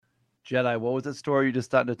Jedi, what was that story you just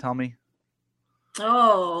started to tell me?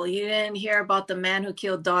 Oh, you didn't hear about the man who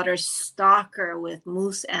killed daughter's stalker with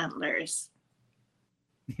moose antlers?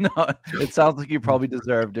 No, it sounds like you probably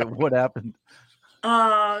deserved it. What happened?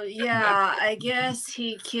 Yeah, I guess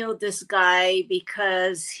he killed this guy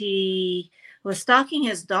because he was stalking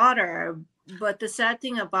his daughter. But the sad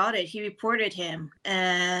thing about it, he reported him,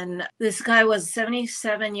 and this guy was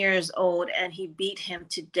 77 years old, and he beat him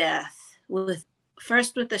to death with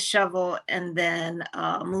first with a shovel and then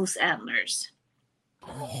moose antlers.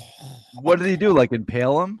 What did he do? Like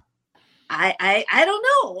impale him? I don't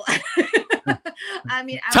know. I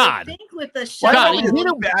mean, I Todd. would think with the God, shovel.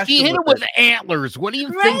 he hit him with antlers. What do you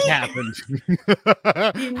think happened?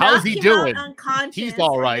 How's he doing? He's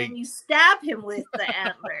all right. And then you stab him with the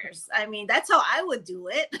antlers. I mean, that's how I would do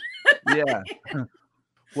it. Yeah.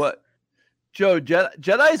 What? Joe,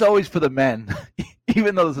 Jedi's always for the men,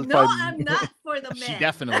 even though this is no, I'm not for the men. She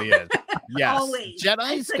definitely is. Yes, Always.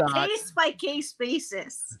 Jedi's it's got a case by case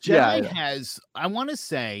basis. Jedi has, I want to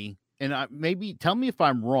say, and maybe tell me if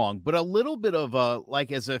I'm wrong, but a little bit of a,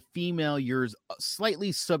 like, as a female, you're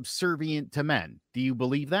slightly subservient to men. Do you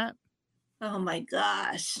believe that? Oh my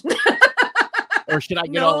gosh. Or should I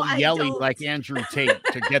get all yelly like Andrew Tate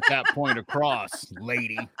to get that point across,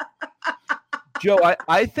 lady? Joe,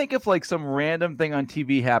 I think if like some random thing on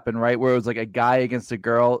TV happened, right, where it was like a guy against a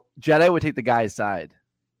girl, Jedi would take the guy's side.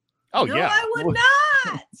 Oh no, yeah, I would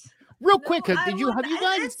not. Real quick, have you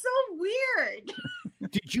guys? It's so weird.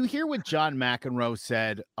 Did you hear what John McEnroe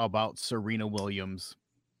said about Serena Williams?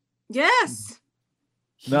 Yes.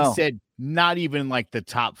 He said not even like the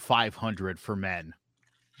top 500 for men.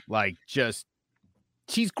 Like, just,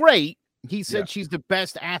 she's great. He said she's the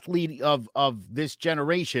best athlete of this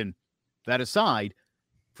generation. That aside,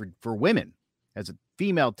 for women as a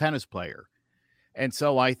female tennis player. And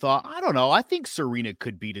so I thought, I don't know. I think Serena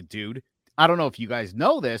could beat a dude. I don't know if you guys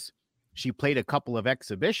know this. She played a couple of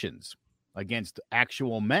exhibitions against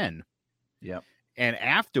actual men. Yep. And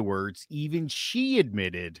afterwards, even she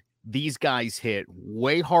admitted these guys hit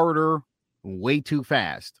way harder, way too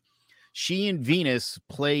fast. She and Venus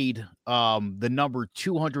played the number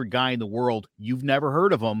 200 guy in the world. You've never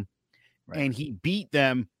heard of him. Right. And he beat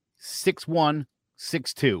them 6-1,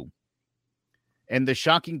 6-2. And the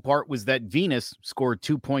shocking part was that Venus scored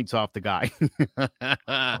 2 points off the guy.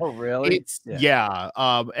 Oh, really? Yeah.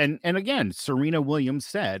 And again, Serena Williams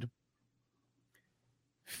said,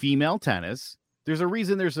 female tennis, there's a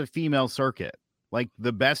reason there's a female circuit. Like,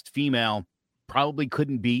 the best female probably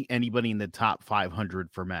couldn't beat anybody in the top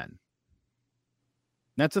 500 for men.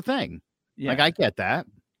 That's a thing. Yeah. Like, I get that.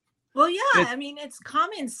 Well, yeah, I mean, it's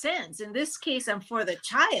common sense. In this case, I'm for the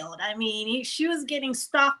child. I mean, she was getting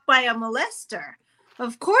stalked by a molester.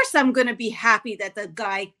 Of course, I'm going to be happy that the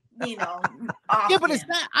guy, yeah, but it's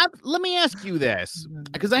not. Let me ask you this,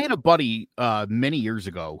 because I had a buddy many years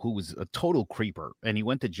ago who was a total creeper, and he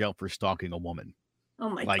went to jail for stalking a woman. Oh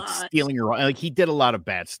my God! Like stealing her. Like, he did a lot of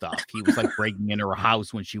bad stuff. He was like breaking into her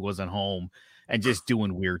house when she wasn't home and just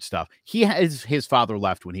doing weird stuff. His father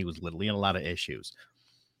left when he was little. He had a lot of issues.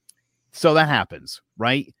 So that happens,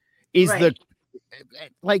 right? This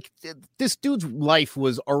dude's life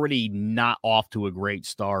was already not off to a great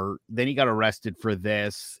start. Then he got arrested for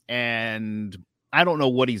this, and I don't know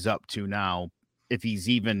what he's up to now, if he's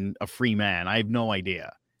even a free man. I have no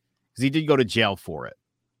idea, because he did go to jail for it.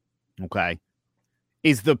 Okay.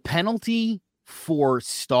 Is the penalty for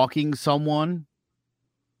stalking someone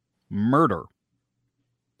murder?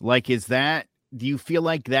 Like, do you feel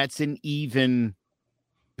like that's an even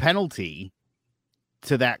penalty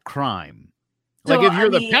to that crime? Like, so, if you're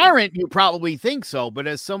the parent, you probably think so, but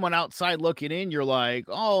as someone outside looking in, you're like,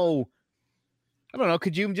 oh, I don't know,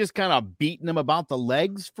 could you just kind of beating them about the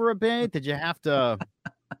legs for a bit? Did you have to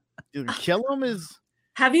kill them?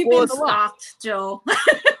 Have you been stalked, Joe?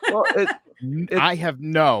 Well, I have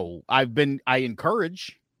no. I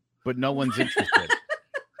encourage, but no one's interested.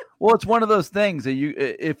 Well, it's one of those things that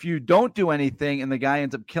if you don't do anything and the guy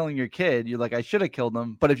ends up killing your kid, you're like, I should have killed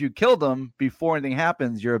him. But if you killed him before anything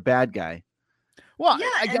happens, you're a bad guy. Well,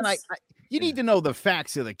 yeah, again, you need to know the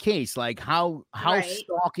facts of the case. Like, how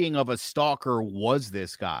stalking of a stalker was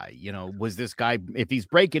this guy? You know, was this guy, if he's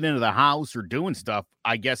breaking into the house or doing stuff,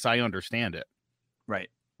 I guess I understand it.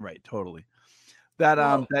 Right, totally.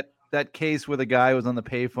 That case where the guy was on the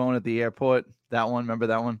payphone at the airport, that one, remember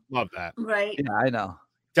that one? Love that. Right. Yeah, I know.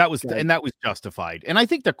 That was justified. And I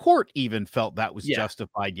think the court even felt that was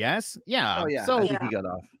justified. Yes. Yeah. Oh, yeah. So I think he got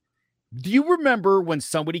off. Do you remember when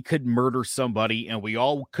somebody could murder somebody and we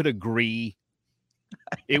all could agree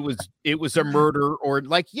it was a murder? Or,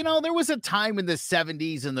 like, you know, there was a time in the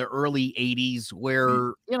 70s and the early 80s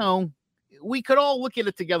where, you know, we could all look at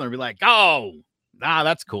it together and be like, oh,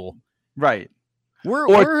 that's cool. Right.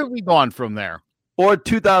 Where have we gone from there? Or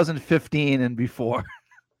 2015 and before.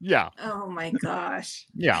 Yeah. Oh my gosh.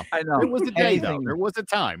 Yeah. I know. It was a day, though. There was a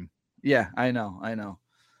time. Yeah, I know.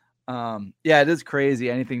 Yeah, it is crazy.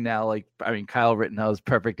 Anything now, like, I mean, Kyle Rittenhouse,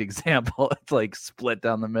 perfect example. It's like split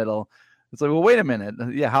down the middle. It's like, well, wait a minute.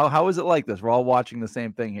 Yeah, how is it like this? We're all watching the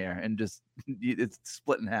same thing here, and just it's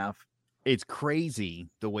split in half. It's crazy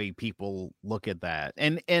the way people look at that.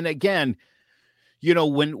 And again, you know,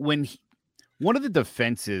 when one of the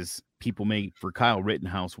defenses people made for Kyle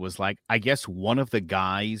Rittenhouse was like, I guess one of the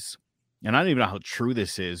guys, and I don't even know how true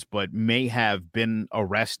this is, but may have been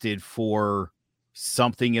arrested for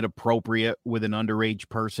something inappropriate with an underage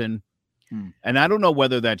person. And I don't know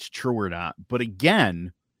whether that's true or not. But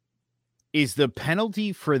again, is the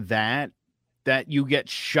penalty for that you get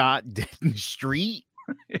shot dead in the street?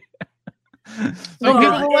 Some people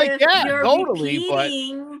are like, yeah, totally. But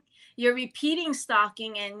you're repeating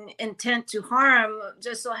stalking and intent to harm.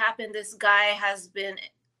 Just so happened this guy has been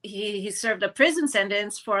he served a prison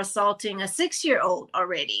sentence for assaulting a 6-year-old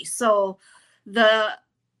already. So the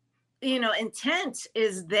intent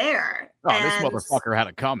is there. Oh, this motherfucker had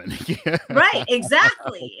it coming. Right,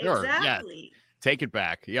 exactly. Sure, exactly. Yeah. Take it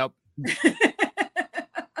back. Yep.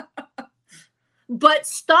 But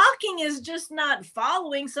stalking is just not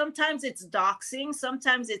following. Sometimes it's doxing.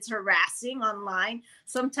 Sometimes it's harassing online.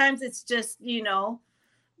 Sometimes it's just,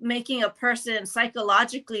 making a person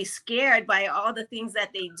psychologically scared by all the things that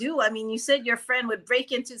they do. I mean, you said your friend would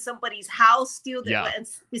break into somebody's house,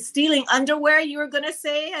 stealing underwear, you were going to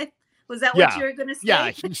say? Was that what you were going to say? Yeah,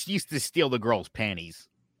 he used to steal the girls' panties.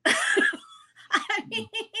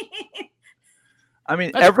 I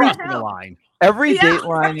mean, that's every crossing the line. Every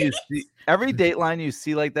Dateline you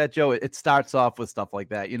see like that, Joe, it starts off with stuff like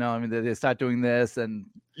that. I mean, they start doing this, and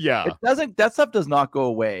that stuff does not go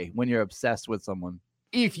away when you're obsessed with someone.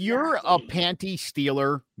 If you're a panty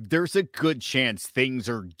stealer, there's a good chance things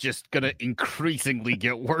are just gonna increasingly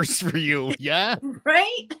get worse for you. Yeah,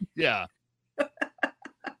 right. Yeah.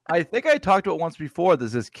 I think I talked about it once before.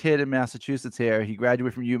 There's this kid in Massachusetts here. He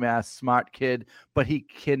graduated from UMass, smart kid, but he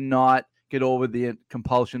cannot get over the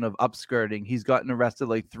compulsion of upskirting. He's gotten arrested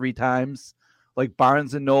like 3 times, like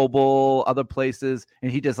Barnes and Noble, other places,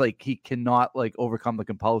 and he just he cannot overcome the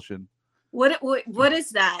compulsion. What is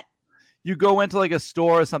that? You go into a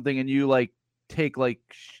store or something, and you take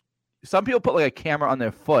some people put a camera on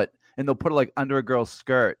their foot, and they'll put it under a girl's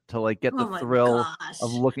skirt to get the thrill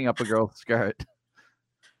of looking up a girl's skirt.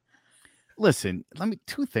 Listen,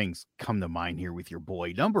 2 things come to mind here with your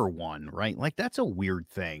boy. Number one, right? That's a weird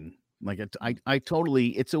thing.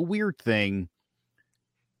 It's a weird thing.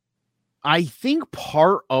 I think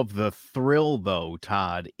part of the thrill, though,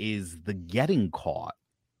 Todd, is the getting caught.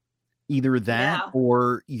 Either that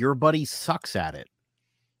or your buddy sucks at it.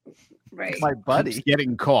 Right. My buddy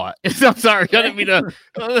getting caught. I'm sorry. I didn't mean to.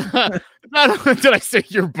 Did I say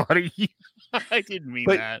your buddy? I didn't mean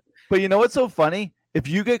that. But you know what's so funny? If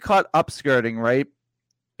you get caught upskirting, right?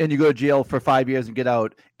 And you go to jail for 5 years and get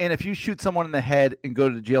out. And if you shoot someone in the head and go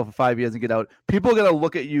to jail for 5 years and get out, people are going to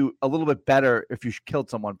look at you a little bit better if you killed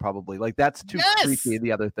someone, probably. That's too creepy,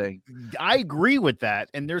 the other thing. I agree with that.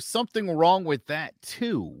 And there's something wrong with that,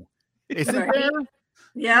 too. Isn't there?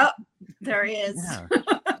 Yeah, there is. Yeah.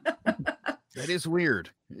 That is weird.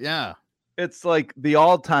 Yeah. It's the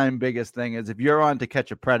all-time biggest thing is if you're on To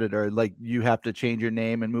Catch a Predator, you have to change your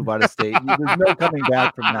name and move out of state. There's no coming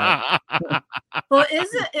back from that. Well,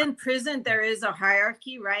 in prison there is a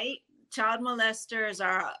hierarchy, right? Child molesters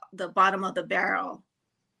are the bottom of the barrel.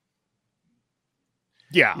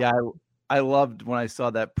 Yeah. Yeah, I loved when I saw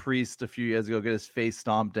that priest a few years ago get his face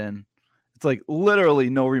stomped in. It's literally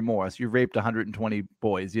no remorse. You raped 120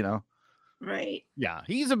 boys, Right. Yeah,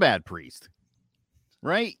 he's a bad priest.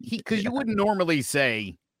 Right? Because you wouldn't normally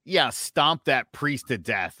say, yeah, stomp that priest to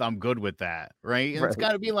death. I'm good with that. Right? And It's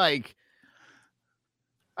got to be I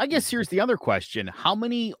guess here's the other question. How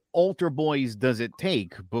many altar boys does it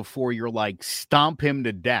take before you're stomp him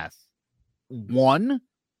to death? 1?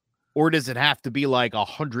 Or does it have to be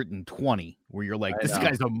 120 where you're this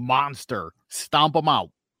guy's a monster? Stomp him out,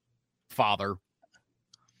 father.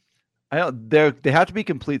 They have to be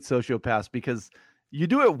complete sociopaths because you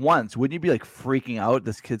do it once. Wouldn't you be freaking out?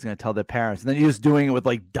 This kid's going to tell their parents. And then you're just doing it with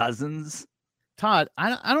dozens. Todd,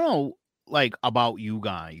 I don't know about you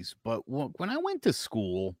guys, but when I went to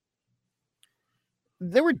school,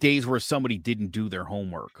 there were days where somebody didn't do their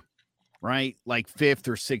homework, right? 5th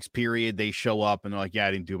or 6th period, they show up and they're yeah,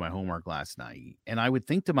 I didn't do my homework last night. And I would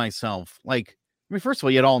think to myself, first of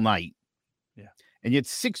all, you had all night. Yeah. And you had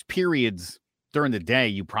 6 periods during the day,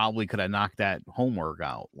 you probably could have knocked that homework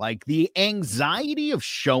out. Like the anxiety of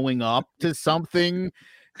showing up to something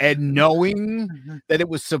and knowing that it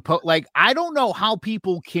was supposed, like, I don't know how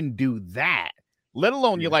people can do that, let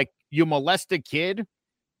alone you molest a kid.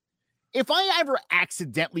 If I ever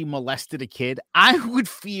accidentally molested a kid, I would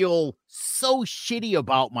feel so shitty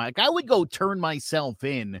about I would go turn myself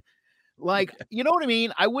in. Like, you know what I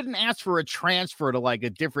mean? I wouldn't ask for a transfer to like a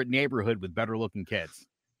different neighborhood with better looking kids.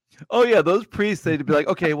 Oh yeah, those priests, they'd be like,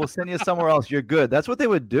 okay, we'll send you somewhere else. You're good. That's what they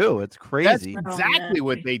would do. It's crazy. That's exactly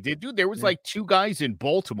what they did, dude. There was like 2 guys in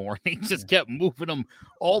Baltimore. They just kept moving them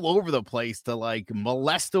all over the place to like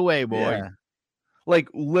molest away, boy. Yeah. Like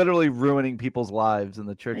literally ruining people's lives in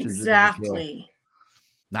the churches. Exactly.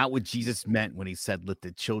 Not what Jesus meant when he said, "Let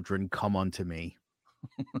the children come unto me."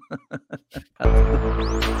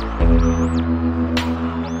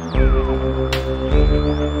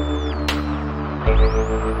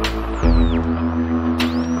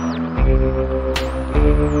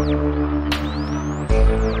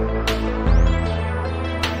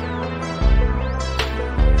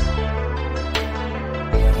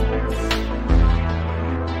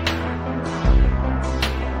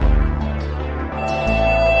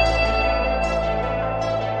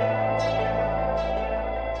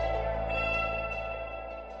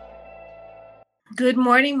 Good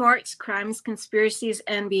morning, Morks, Crimes, Conspiracies,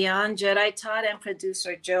 and Beyond. Jedi Todd and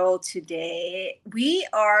producer Joe. Today, we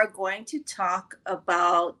are going to talk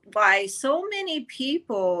about why so many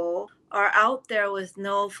people are out there with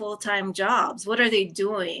no full-time jobs. What are they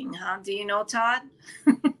doing? Do you know, Todd?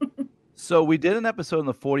 So we did an episode on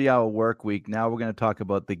the 40-hour work week. Now we're going to talk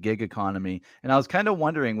about the gig economy. And I was kind of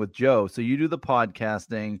wondering with Joe, so you do the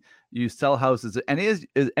podcasting, you sell houses. Is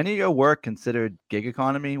any of your work considered gig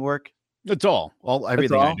economy work? That's all.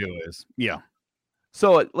 Everything I do is, yeah.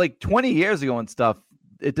 So like 20 years ago and stuff,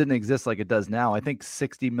 it didn't exist like it does now. I think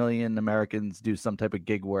 60 million Americans do some type of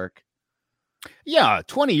gig work. Yeah,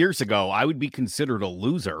 20 years ago, I would be considered a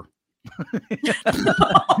loser.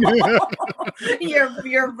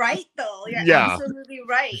 You're right though. You're absolutely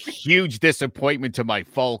right. Huge disappointment to my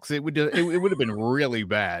folks. It would have been really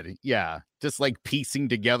bad. Yeah, just like piecing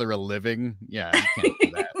together a living. Yeah, you can't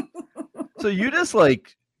do that. So you just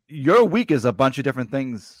like your week is a bunch of different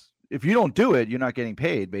things. If you don't do it, you're not getting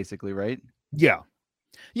paid, basically, right? Yeah.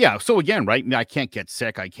 Yeah. So again, right? I can't get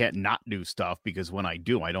sick. I can't not do stuff because when I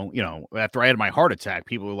do, I don't, after I had my heart attack,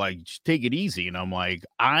 people were like, just take it easy. And I'm like,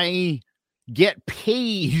 I get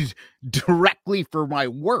paid directly for my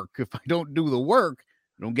work. If I don't do the work,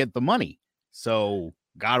 I don't get the money. So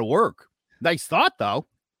gotta work. Nice thought though.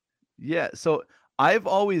 Yeah. So I've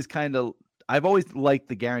always liked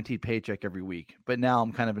the guaranteed paycheck every week, but now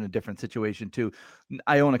I'm kind of in a different situation too.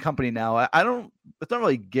 I own a company now. It's not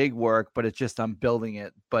really gig work, but it's just, I'm building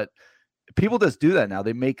it. But people just do that now.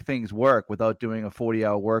 They make things work without doing a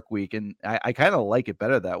 40-hour work week. And I kind of like it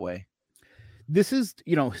better that way. This is,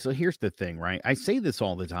 so here's the thing, right? I say this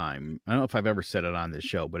all the time. I don't know if I've ever said it on this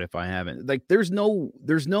show, but if I haven't, like there's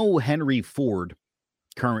no Henry Ford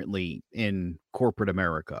currently in corporate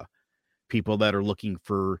America. People that are looking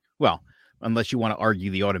for, well, unless you want to argue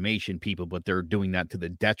the automation people, but they're doing that to the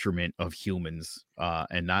detriment of humans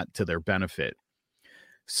and not to their benefit.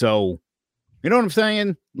 So, you know what I'm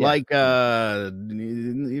saying? Yeah. Like,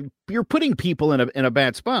 you're putting people in a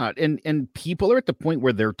bad spot, and people are at the point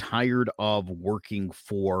where they're tired of working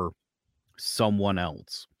for someone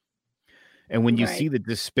else. And when you see the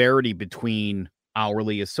disparity between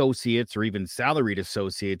hourly associates or even salaried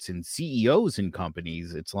associates and CEOs in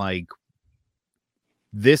companies, it's like,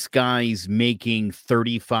 this guy's making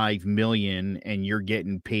 $35 million and you're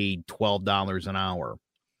getting paid $12 an hour.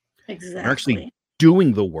 Exactly. You're actually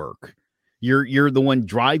doing the work. You're the one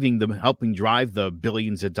helping drive the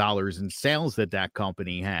billions of dollars in sales that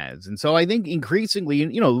company has. And so I think increasingly,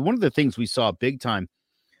 one of the things we saw big time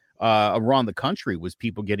around the country was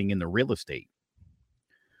people getting into real estate,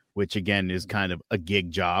 which again is kind of a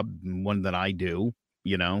gig job, one that I do.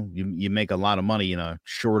 You make a lot of money in a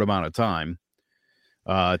short amount of time.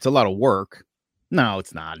 It's a lot of work. No,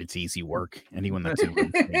 it's not. It's easy work. Anyone that's in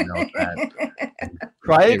knows that.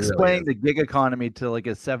 Try explaining the gig economy to like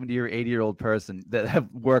a 70 or 80-year-old person that have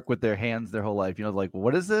worked with their hands their whole life. Like,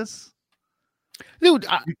 what is this? Dude,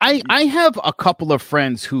 I have a couple of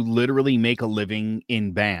friends who literally make a living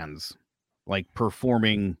in bands, like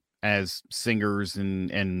performing as singers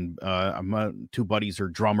and 2 buddies are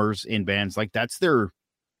drummers in bands. Like that's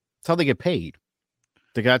how they get paid.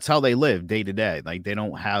 That's how they live day to day. Like they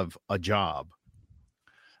don't have a job.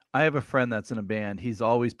 I have a friend that's in a band. He's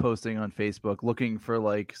always posting on Facebook looking for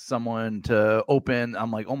like someone to open.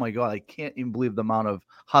 I'm like, oh my God, I can't even believe the amount of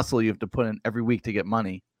hustle you have to put in every week to get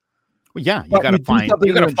money. Well, yeah, But you do something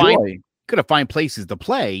you enjoy. Gotta find places to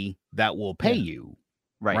play that will pay you.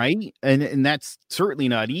 Right. And that's certainly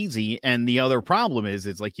not easy. And the other problem is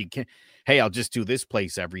it's like you can't, hey, I'll just do this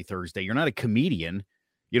place every Thursday. You're not a comedian.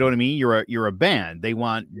 You know what I mean? You're a band. They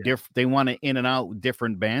want they want to in and out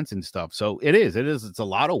different bands and stuff. So it's a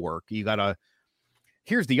lot of work. You gotta,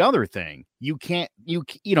 here's the other thing. You can't,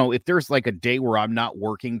 if there's like a day where I'm not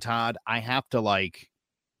working, Todd, I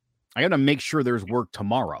gotta make sure there's work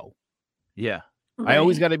tomorrow. Yeah. I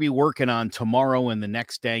always got to be working on tomorrow and the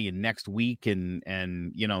next day and next week and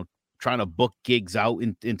trying to book gigs out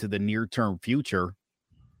into the near term future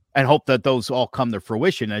and hope that those all come to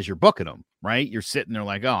fruition as you're booking them, right? You're sitting there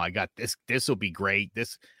like, oh, I got this. This will be great.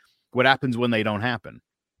 What happens when they don't happen?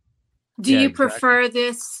 Do you prefer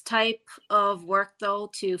this type of work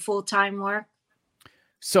though to full-time work?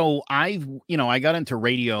 So I got into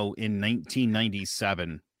radio in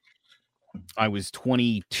 1997. I was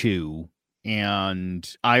 22.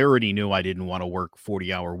 And I already knew I didn't want to work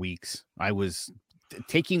 40-hour weeks. I was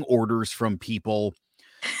taking orders from people.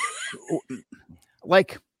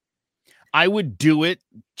 Like, I would do it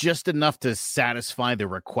just enough to satisfy the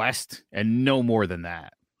request and no more than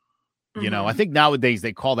that. Mm-hmm. I think nowadays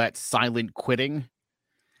they call that silent quitting.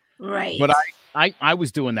 Right. But I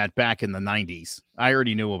was doing that back in the 90s. I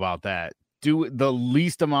already knew about that. Do the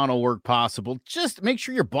least amount of work possible. Just make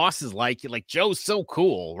sure your bosses like you. Like, Joe's so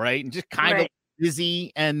cool, right? And just kind of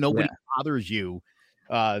busy and nobody bothers you.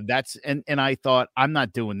 And I thought, I'm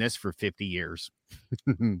not doing this for 50 years.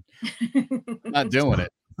 Not doing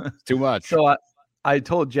it. It's too much. So I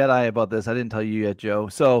told Jedi about this. I didn't tell you yet, Joe.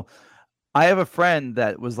 So I have a friend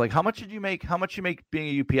that was like, how much did you make? How much you make being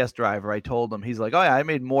a UPS driver? I told him. He's like, oh yeah, I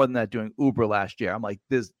made more than that doing Uber last year. I'm like,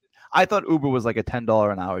 I thought Uber was like a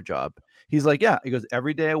 $10 an hour job. He's like, yeah. He goes,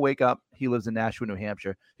 every day I wake up. He lives in Nashua, New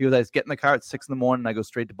Hampshire. He goes, I just get in the car at 6 a.m. I go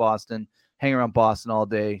straight to Boston, hang around Boston all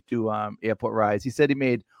day, do airport rides. He said he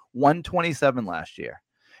made $127 last year.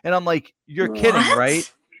 And I'm like, you're kidding, right?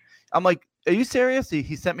 I'm like, are you serious?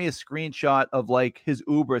 He sent me a screenshot of like his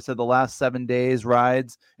Uber. It said the last 7 days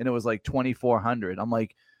rides, and it was like 2,400. I'm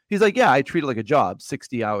like, he's like, yeah, I treat it like a job,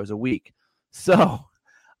 60 hours a week. So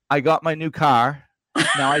I got my new car.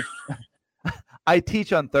 Now I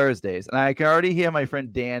teach on Thursdays, and I can already hear my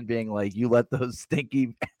friend Dan being like, you let those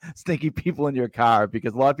stinky people in your car,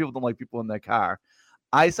 because a lot of people don't like people in their car.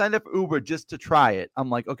 I signed up for Uber just to try it. I'm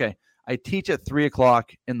like, okay, I teach at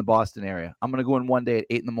 3:00 in the Boston area. I'm going to go in one day at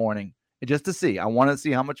 8 a.m. just to see. I want to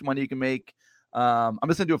see how much money you can make. I'm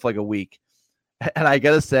just going to do it for like a week. And I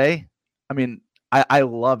got to say, I mean, I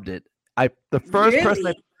loved it. The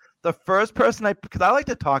first person because I like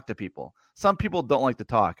to talk to people. Some people don't like to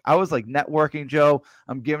talk. I was like networking, Joe.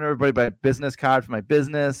 I'm giving everybody my business card for my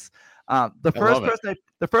business. The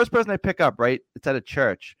first person I pick up, right? It's at a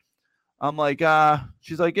church. I'm like,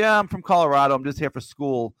 she's like, yeah, I'm from Colorado. I'm just here for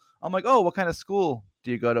school. I'm like, oh, what kind of school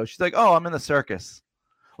do you go to? She's like, oh, I'm in the circus.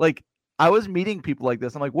 Like, I was meeting people like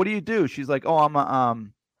this. I'm like, what do you do? She's like, oh, I'm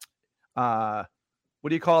a what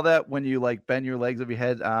do you call that when you like bend your legs over your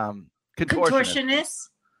head? Contortionist.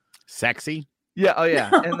 Sexy. Yeah. Oh yeah.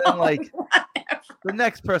 And then like the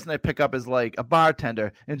next person I pick up is like a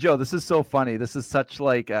bartender. And Joe, this is so funny. This is such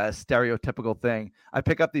like a stereotypical thing. I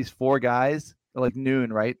pick up these 4 guys. They're like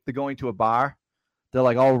noon, right? They're going to a bar. They're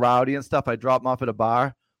like all rowdy and stuff. I drop them off at a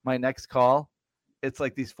bar. My next call, it's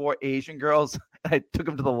like these 4 Asian girls. I took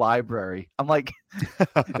them to the library. I'm like,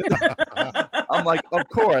 of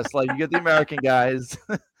course, like you get the American guys.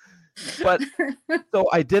 But so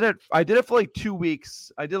I did it for like 2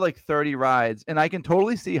 weeks. I did like 30 rides, and I can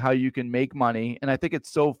totally see how you can make money. And I think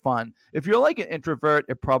it's so fun. If you're like an introvert,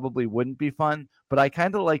 it probably wouldn't be fun, but I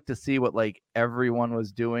kind of like to see what like everyone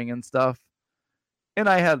was doing and stuff. And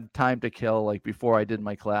I had time to kill like before I did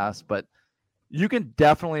my class, but you can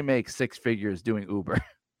definitely make 6 figures doing Uber.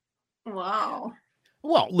 Wow.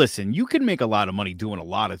 Well, listen, you can make a lot of money doing a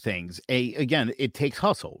lot of things. Again, it takes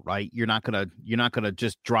hustle, right? You're not gonna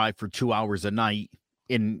just drive for 2 hours a night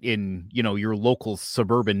in your local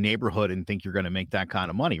suburban neighborhood and think you're gonna make that kind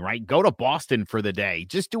of money, right? Go to Boston for the day,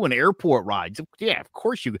 just doing airport rides. Yeah, of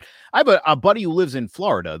course you could. I have a buddy who lives in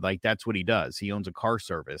Florida. Like that's what he does. He owns a car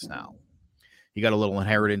service now. He got a little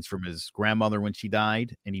inheritance from his grandmother when she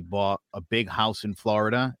died, and he bought a big house in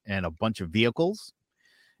Florida and a bunch of vehicles.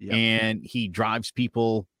 Yep. And he drives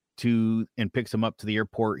people to and picks them up to the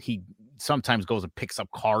airport. He sometimes goes and picks up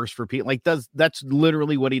cars for people. Like that's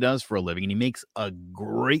literally what he does for a living, and he makes a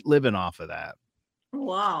great living off of that.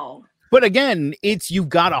 Wow. But again, you've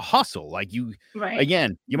got to hustle. Like you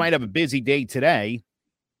might have a busy day today,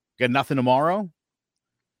 got nothing tomorrow.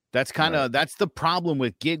 That's that's the problem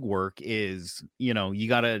with gig work is, you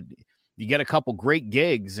get a couple great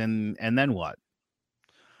gigs and then what?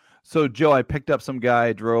 So Joe, I picked up some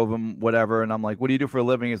guy, drove him, whatever, and I'm like, "What do you do for a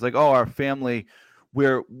living?" He's like, "Oh, our family,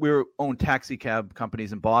 we're own taxi cab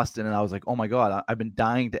companies in Boston." And I was like, "Oh my God, I've been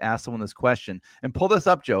dying to ask someone this question." And pull this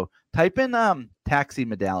up, Joe. Type in taxi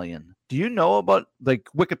medallion. Do you know about like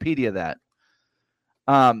Wikipedia that?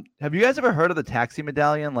 Have you guys ever heard of the taxi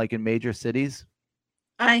medallion like in major cities?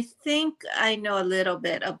 I think I know a little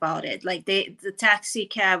bit about it. Like the taxi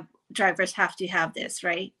cab drivers have to have this,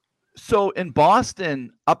 right? So in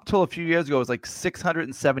Boston, up till a few years ago, it was like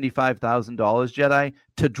 $675,000, Jedi,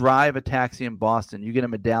 to drive a taxi in Boston. You get a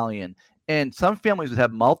medallion. And some families would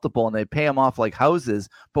have multiple and they pay them off like houses.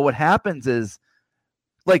 But what happens is,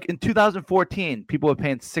 like in 2014, people were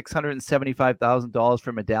paying $675,000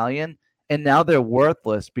 for a medallion, and now they're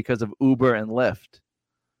worthless because of Uber and Lyft.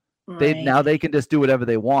 Right. Now they can just do whatever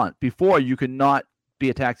they want. Before, you could not be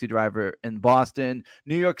a taxi driver in Boston.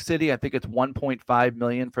 New York City, I think it's $1.5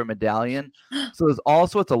 million for a medallion. So there's all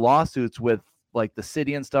sorts of lawsuits with like the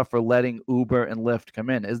city and stuff for letting Uber and Lyft come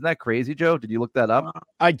in. Isn't that crazy, Joe? Did you look that up?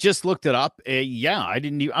 I just looked it up. Yeah, I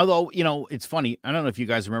didn't even, although, it's funny. I don't know if you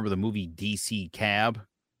guys remember the movie DC Cab.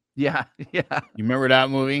 Yeah. You remember that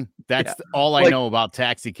movie? That's all I know about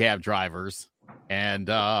taxi cab drivers. And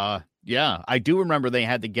I do remember they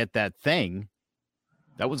had to get that thing.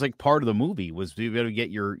 That was like part of the movie was to be able to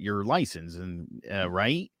get your license and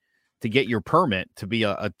right to get your permit to be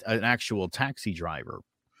an actual taxi driver.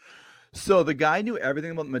 So the guy knew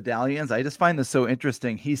everything about medallions. I just find this so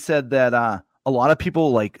interesting. He said that a lot of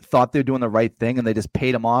people like thought they're doing the right thing and they just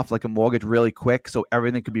paid them off like a mortgage really quick so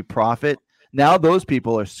everything could be profit. Now those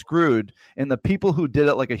people are screwed, and the people who did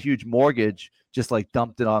it like a huge mortgage just like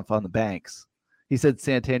dumped it off on the banks. He said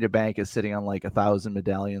Santander Bank is sitting on like 1,000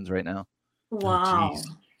 medallions right now. Wow. Oh,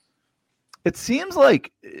 it seems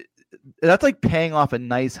like that's like paying off a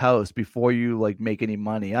nice house before you like make any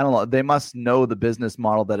money. I don't know. They must know the business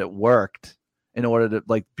model that it worked in order to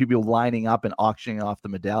like people lining up and auctioning off the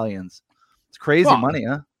medallions. It's crazy money,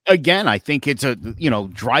 huh? Again, I think it's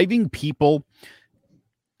driving people.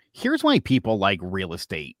 Here's why people like real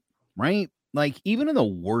estate, right? Like even in the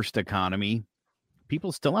worst economy,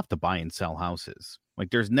 people still have to buy and sell houses. Like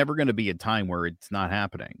there's never going to be a time where it's not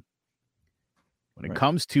happening. When it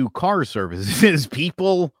comes to car services,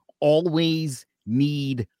 people always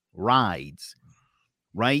need rides,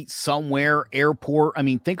 right? Somewhere, airport. I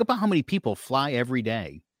mean, think about how many people fly every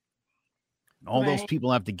day. All those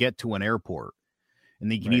people have to get to an airport,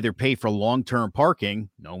 and they can either pay for long-term parking.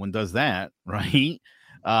 No one does that, right?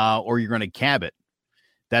 Or you're going to cab it.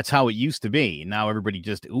 That's how it used to be. Now everybody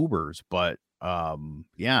just Ubers, but I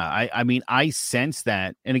mean, I sense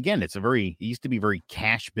that. And again, it used to be very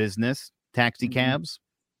cash business, taxi cabs,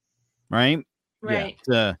 right? Right.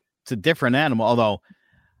 Yeah. It's a different animal. Although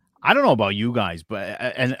I don't know about you guys, but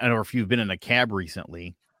or if you've been in a cab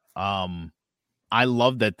recently, I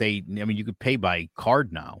love that you could pay by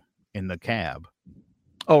card now in the cab.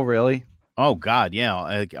 Oh, really? Oh God. Yeah.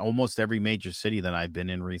 Like almost every major city that I've been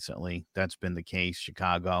in recently, that's been the case.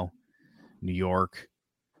 Chicago, New York.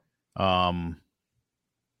 Yeah.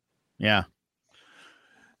 A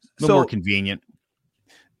little more convenient.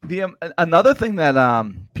 Another thing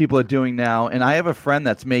that people are doing now, and I have a friend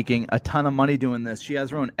that's making a ton of money doing this. She has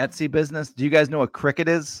her own Etsy business. Do you guys know what Cricut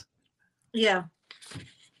is? Yeah.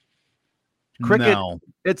 Cricut, no.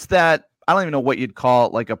 It's that, I don't even know what you'd call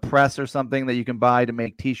it, like a press or something that you can buy to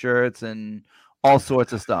make t-shirts and all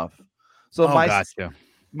sorts of stuff. So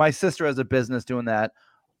my sister has a business doing that.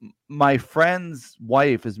 My friend's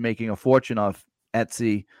wife is making a fortune off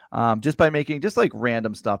Etsy just by making just like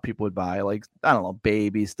random stuff people would buy, like, I don't know,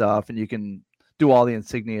 baby stuff, and you can do all the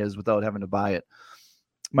insignias without having to buy it.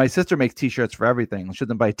 My sister makes t-shirts for everything. She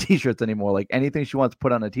doesn't buy t-shirts anymore. Like anything she wants to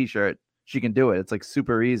put on a t-shirt, she can do it. It's like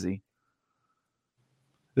super easy.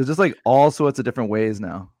 There's just like all sorts of different ways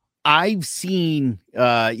now. I've seen you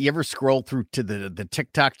ever scroll through to the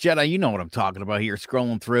TikTok, Jedi? You know what I'm talking about here,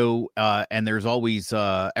 scrolling through, and there's always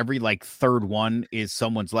every like third one is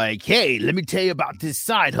someone's like, hey, let me tell you about this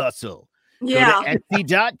side hustle. Yeah. Go to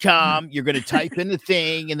Etsy.com, you're gonna type in the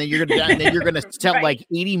thing, and then you're gonna sell like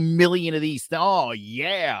 80 million of these. Oh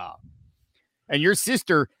yeah. And your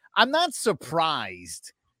sister, I'm not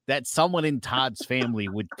surprised that someone in Todd's family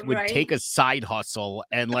would take a side hustle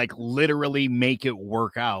and like literally make it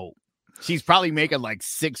work out. She's probably making like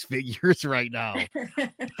 6 figures right now.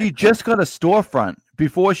 She just got a storefront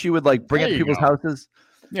before she would like bring it to people's houses.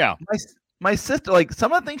 Yeah. my sister, like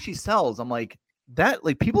some of the things she sells, I'm like, that,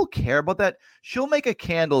 like, people care about that. She'll make a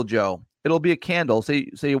candle, Joe. It'll be a candle.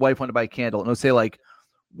 Say your wife wanted to buy a candle, and it'll say like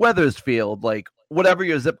Weathersfield, like whatever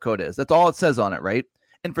your zip code is. That's all it says on it, right?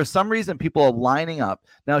 And for some reason, people are lining up.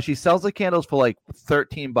 Now she sells the candles for like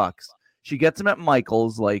 $13. She gets them at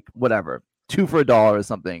Michael's, like whatever, 2 for $1 or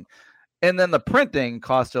something. And then the printing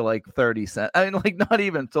cost her like 30 cents. I mean, like not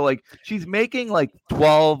even. So like she's making like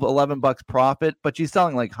 $12-11 profit, but she's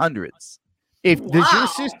selling like hundreds.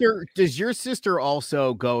 Does your sister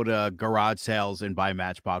also go to garage sales and buy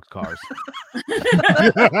Matchbox cars?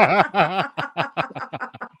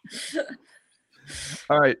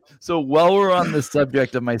 All right. So while we're on the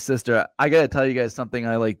subject of my sister, I got to tell you guys something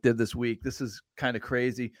I like did this week. This is kind of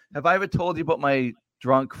crazy. Have I ever told you about my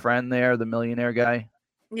drunk friend there, the millionaire guy?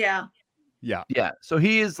 Yeah. Yeah. So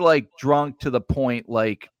he is like drunk to the point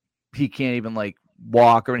like he can't even like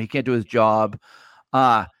walk, or he can't do his job.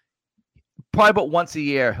 Probably about once a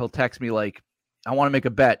year, he'll text me like, I want to make a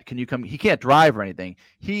bet. Can you come? He can't drive or anything.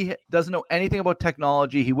 He doesn't know anything about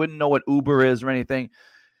technology. He wouldn't know what Uber is or anything.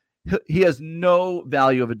 He has no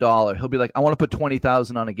value of $1. He'll be like, I want to put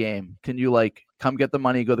 20,000 on a game. Can you like come get the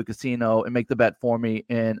money, go to the casino and make the bet for me?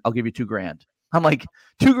 And I'll give you $2,000. I'm like,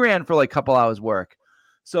 $2,000 for like a couple hours work.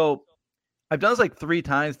 So I've done this like 3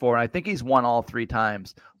 times for, and I think he's won all 3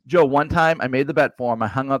 times. Joe, one time I made the bet for him. I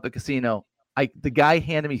hung out at the casino. The guy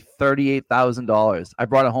handed me $38,000. I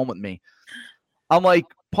brought it home with me. I'm like,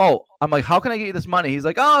 Paul, how can I get you this money? He's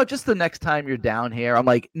like, oh, just the next time you're down here. I'm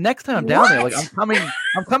like, next time I'm down there, like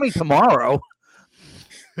I'm coming tomorrow.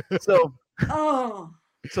 So this whole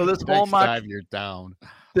next March time you're down.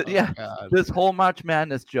 This whole March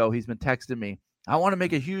Madness, Joe, he's been texting me. I want to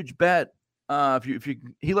make a huge bet.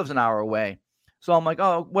 He lives an hour away. So I'm like,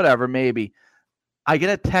 oh, whatever, maybe. I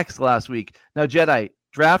get a text last week. Now, Jedi,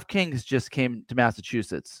 DraftKings just came to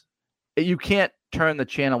Massachusetts. You can't turn the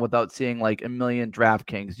channel without seeing like a million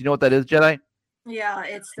DraftKings. You know what that is, Jedi? Yeah,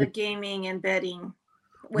 it's the gaming and betting.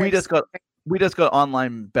 We just got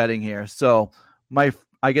online betting here. So I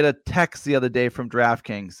get a text the other day from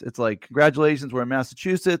DraftKings. It's like, congratulations, we're in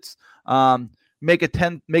Massachusetts. Make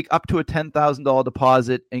up to a $10,000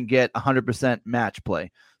 deposit and get 100% match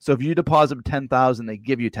play. So if you deposit $10,000, they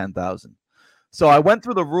give you $10,000. So I went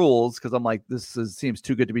through the rules because I'm like, seems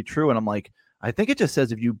too good to be true. And I'm like, I think it just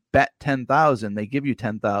says if you bet 10,000, they give you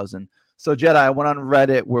 10,000. So Jedi, I went on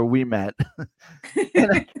Reddit where we met,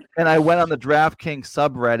 and I went on the DraftKings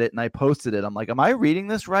subreddit and I posted it. I'm like, am I reading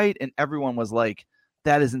this right? And everyone was like,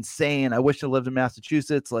 that is insane. I wish I lived in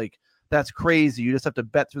Massachusetts. Like, that's crazy. You just have to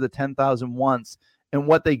bet through the 10,000 once. And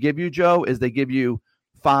what they give you, Joe, is they give you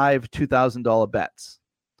 5 $2,000 bets.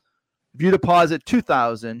 If you deposit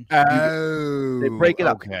 2,000, they break it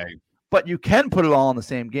up. Okay. But you can put it all in the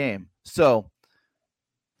same game. So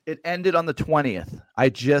it ended on the 20th.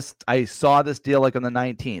 I saw this deal like on the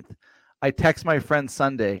 19th. I text my friend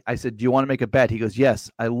Sunday. I said, do you want to make a bet? He goes,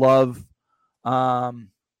 yes. I love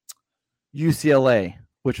UCLA,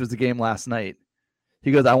 which was the game last night.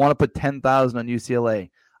 He goes, I want to put 10,000 on UCLA.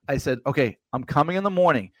 I said, okay, I'm coming in the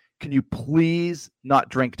morning. Can you please not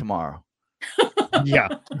drink tomorrow? Yeah,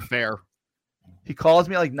 fair. He calls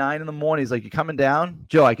me like 9 in the morning. He's like, you coming down?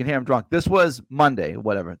 Joe, I can hear him drunk. This was Monday,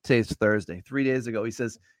 whatever. Today's Thursday, 3 days ago. He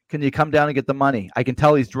says, can you come down and get the money? I can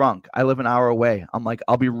tell he's drunk. I live an hour away. I'm like,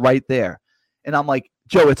 I'll be right there. And I'm like,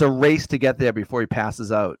 Joe, it's a race to get there before he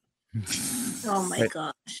passes out. Oh my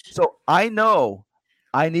gosh. So I know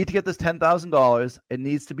I need to get this $10,000. It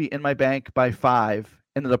needs to be in my bank by 5,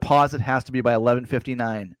 and the deposit has to be by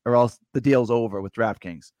 11:59, or else the deal's over with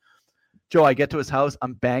DraftKings. Joe, I get to his house.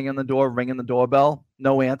 I'm banging the door, ringing the doorbell.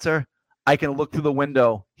 No answer. I can look through the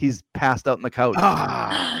window. He's passed out on the couch.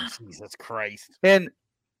 Ah, Jesus Christ. And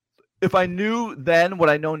if I knew then what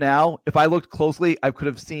I know now, if I looked closely, I could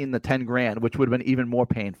have seen the 10 grand, which would have been even more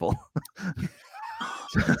painful.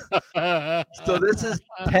 So this is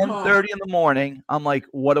 10:30 in the morning. I'm like,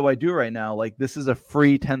 what do I do right now? Like, this is a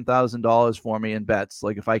free $10,000 for me in bets.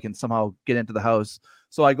 Like, if I can somehow get into the house.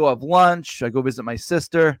 So I go have lunch. I go visit my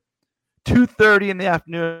sister. 2:30 in the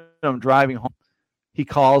afternoon, I'm driving home. He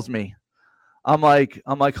calls me. I'm like,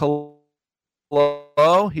 hello.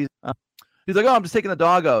 He's like, oh, I'm just taking the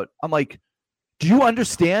dog out. I'm like, do you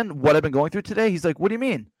understand what I've been going through today? He's like, what do you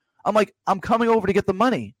mean? I'm like, I'm coming over to get the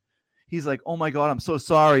money. He's like, oh my God, I'm so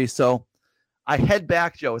sorry. So I head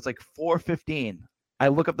back, Joe. It's like 4:15. I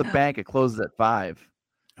look up the bank. It closes at 5.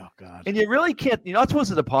 Oh God. And you really can't, you're not supposed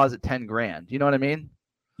to deposit 10 grand. You know what I mean?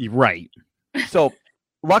 You're right. So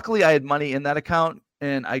luckily I had money in that account,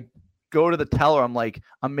 and I go to the teller. I'm like,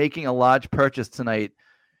 I'm making a large purchase tonight.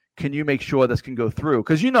 Can you make sure this can go through?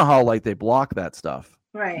 Because you know how like they block that stuff.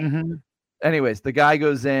 Right. Mm-hmm. anyways, the guy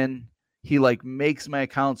goes in, he like makes my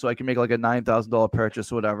account so I can make like a $9,000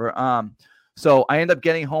 purchase or whatever. So I end up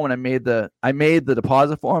getting home and I made the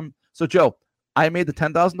deposit for him. So Joe, I made the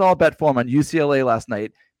 $10,000 bet for him on UCLA last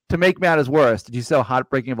night. To make matters worse, did you see how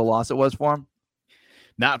heartbreaking of a loss it was for him?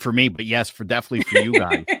 Not for me, but yes, definitely for you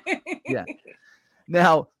guys. Yeah.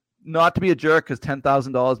 Now, not to be a jerk, because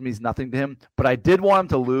 $10,000 means nothing to him, but I did want him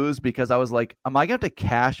to lose because I was like, am I going to have to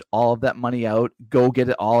cash all of that money out, go get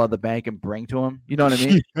it all out of the bank and bring to him? You know what I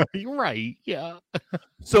mean? You're right. Yeah.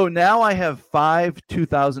 So now I have 5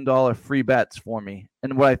 $2,000 free bets for me.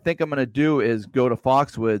 And what I think I'm going to do is go to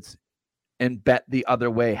Foxwoods and bet the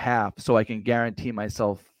other way half so I can guarantee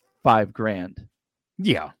myself $5,000.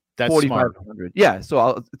 Yeah. That's smart. Yeah.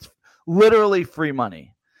 So it's literally free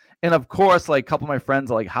money. And of course, like a couple of my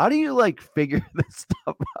friends are like, how do you like figure this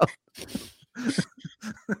stuff out?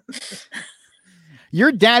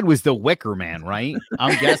 Your dad was the Wicker Man, right?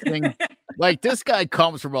 I'm guessing. Like, this guy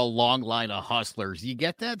comes from a long line of hustlers. You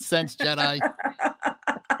get that sense, Jedi?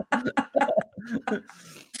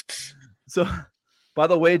 So, by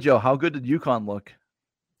the way, Joe, how good did UConn look?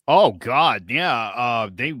 Oh, God. Yeah.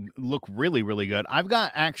 They look really, really good. I've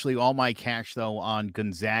got actually all my cash, though, on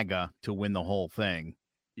Gonzaga to win the whole thing.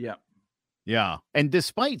 Yeah. Yeah. And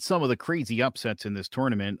despite some of the crazy upsets in this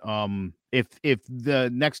tournament, if the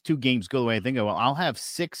next 2 games go the way I think I'll have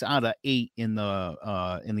 6 out of 8 in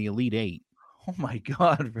the Elite 8. Oh my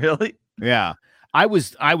God, really? Yeah. I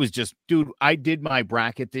was just, dude, I did my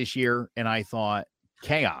bracket this year and I thought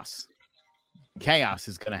chaos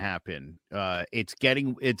is going to happen. It's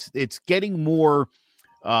getting more,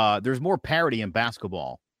 there's more parity in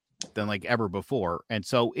basketball than like ever before. And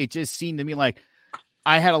so it just seemed to me like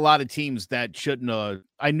I had a lot of teams that shouldn't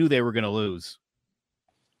I knew they were going to lose.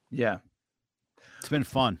 Yeah. It's been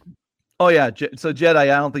fun. Oh yeah. So Jedi, I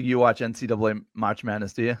don't think you watch NCAA March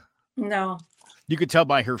Madness, do you? No. You could tell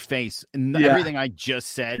by her face and everything I just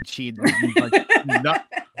said. She like, no,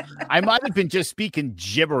 I might have been just speaking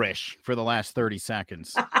gibberish for the last 30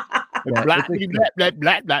 seconds. Blah, blah, blah,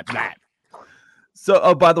 blah, blah, blah. So,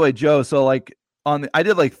 oh, by the way, Joe, so like I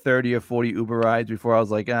did like 30 or 40 Uber rides before I was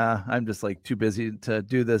like, I'm just like too busy to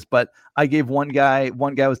do this. But I gave one guy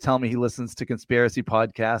was telling me he listens to conspiracy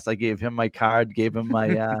podcasts. I gave him my card, gave him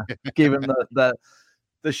my, gave him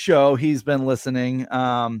the show. He's been listening.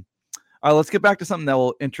 All right, let's get back to something that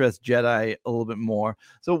will interest Jedi a little bit more.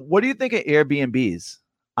 So what do you think of Airbnbs?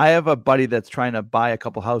 I have a buddy that's trying to buy a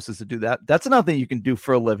couple houses to do that. That's another thing you can do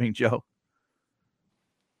for a living, Joe.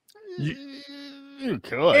 You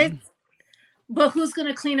could. But who's going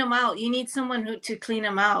to clean them out? You need someone to clean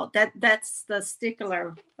them out. That's the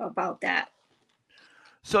stickler about that.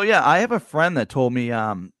 So yeah, I have a friend that told me,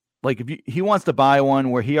 like if he wants to buy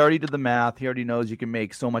one where he already did the math, he already knows you can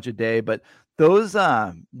make so much a day. But those,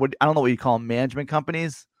 I don't know what you call them, management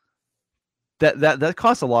companies, that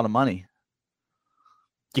costs a lot of money.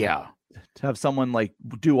 Yeah, to have someone like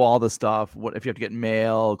do all the stuff. What if you have to get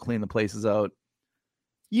mail, clean the places out?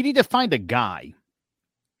 You need to find a guy.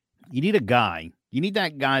 You need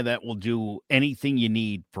that guy that will do anything you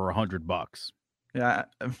need for $100. Yeah,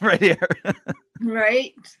 right here.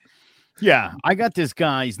 Right. Yeah, I got this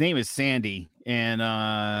guy. His name is Sandy,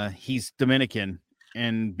 and he's Dominican.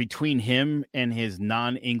 And between him and his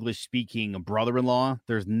non-English speaking brother-in-law,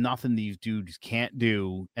 there's nothing these dudes can't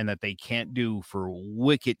do, and that they can't do for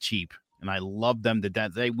wicked cheap. And I love them to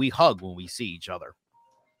death. We hug when we see each other.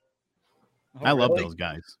 Oh, I love those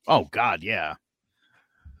guys. Oh God, yeah.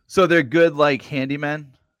 So they're good, like handymen.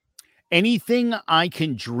 Anything I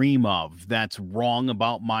can dream of that's wrong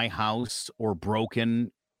about my house or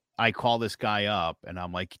broken, I call this guy up and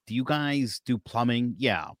I'm like, do you guys do plumbing?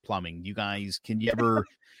 Yeah, plumbing. Can you ever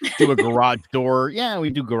do a garage door? Yeah, we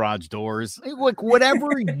do garage doors. Like whatever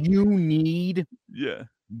you need, yeah,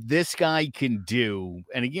 this guy can do.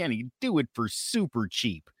 And again, he can do it for super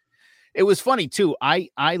cheap. It was funny too. I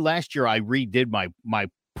last year I redid my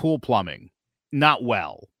pool plumbing, not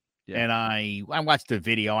well. Yeah. And I watched the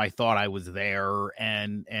video. I thought I was there,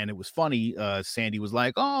 and it was funny. Sandy was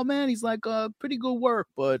like, "Oh man," he's like, "Pretty good work,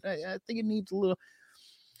 but I think it needs a little."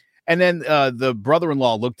 And then the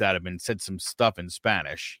brother-in-law looked at him and said some stuff in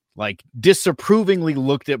Spanish, like disapprovingly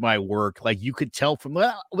looked at my work. Like you could tell from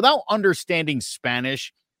without understanding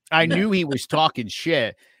Spanish, I knew he was talking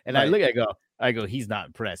shit. And right. I go, he's not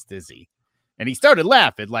impressed, is he? And he started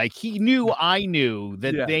laughing like he knew I knew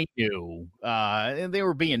that they knew. And they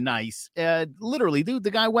were being nice. Literally, dude,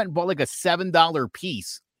 the guy went and bought like a $7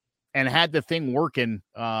 piece and had the thing working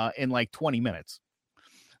in like 20 minutes.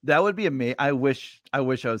 That would be amazing. I wish I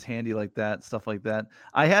was handy like that, stuff like that.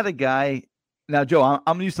 I had a guy, Now, Joe,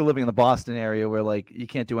 I'm used to living in the Boston area where like you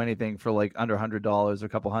can't do anything for like under $100 or a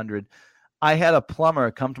couple hundred. I had a plumber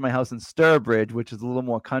come to my house in Sturbridge, which is a little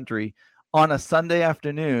more country, on a Sunday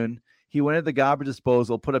afternoon. He went to the garbage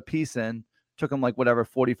disposal, put a piece in, took him like whatever,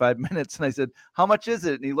 45 minutes. And I said, how much is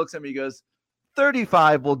it? And he looks at me, he goes,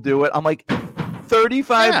 35 will do it. I'm like,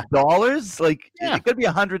 $35? Like it could be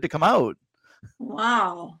 100 to come out.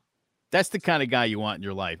 Wow. That's the kind of guy you want in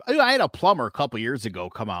your life. I had a plumber a couple years ago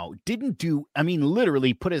come out,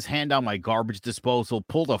 literally put his hand on my garbage disposal,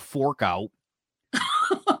 pulled a fork out.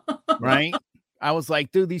 Right? I was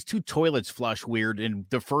like, dude, these two toilets flush weird. And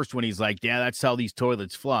the first one, he's like, yeah, that's how these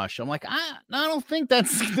toilets flush. I'm like, I don't think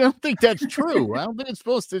that's true. I don't think it's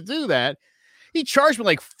supposed to do that. He charged me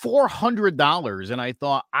like $400. And I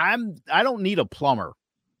thought, I don't need a plumber.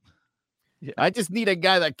 Yeah. I just need a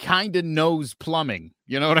guy that kind of knows plumbing.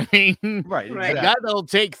 You know what I mean? Right. A guy that'll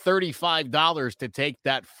take $35 to take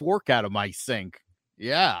that fork out of my sink.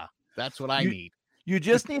 Yeah, that's what I need. You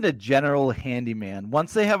just need a general handyman.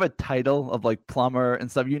 Once they have a title of like plumber and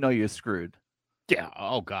stuff, you're screwed. Yeah.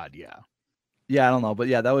 Oh God. Yeah. Yeah. I don't know, but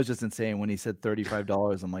yeah, that was just insane when he said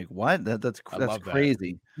 $35. I'm like, what? That's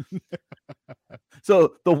crazy.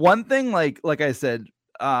 So the one thing, like I said,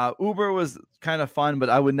 Uber was kind of fun,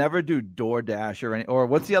 but I would never do DoorDash or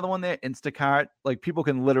what's the other one there? Instacart. Like people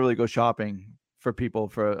can literally go shopping for people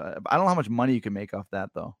for. I don't know how much money you can make off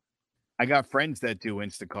that though. I got friends that do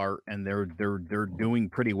Instacart and they're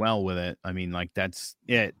doing pretty well with it. I mean, like that's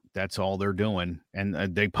it. That's all they're doing. And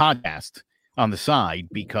they podcast on the side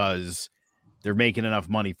because they're making enough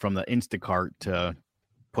money from the Instacart to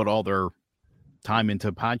put all their time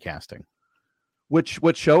into podcasting. Which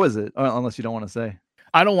show is it? Unless you don't want to say.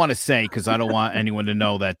 I don't want to say because I don't want anyone to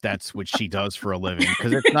know that that's what she does for a living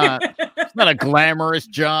because it's not a glamorous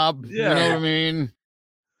job. Yeah. You know what I mean?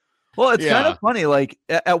 Well, it's kind of funny. Like,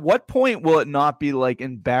 at what point will it not be like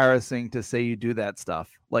embarrassing to say you do that stuff?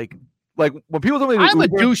 Like when people tell me I'm a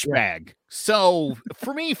douchebag, so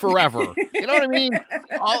for me, forever. You know what I mean?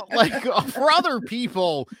 For other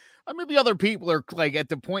people, maybe other people are like at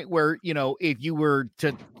the point where if you were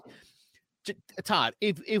to. Todd,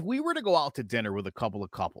 if we were to go out to dinner with a couple of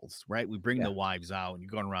couples, right? We bring the wives out and you're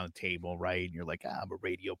going around the table, right? And you're like, I'm a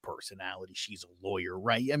radio personality. She's a lawyer,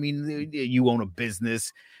 right? I mean, you own a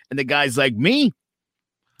business. And the guy's like, me?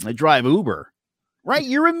 I drive Uber, right?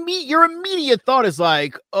 Your immediate thought is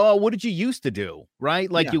like, oh, what did you used to do,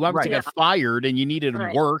 right? Like you obviously got fired and you needed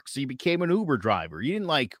work, so you became an Uber driver. You didn't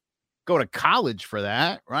like go to college for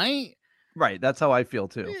that, right? Right. That's how I feel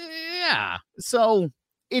too. Yeah. So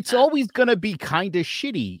it's always going to be kind of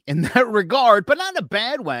shitty in that regard, but not in a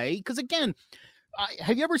bad way. Because again,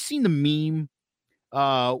 have you ever seen the meme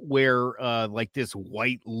where like this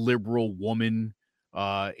white liberal woman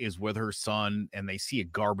is with her son and they see a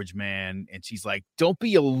garbage man and she's like, don't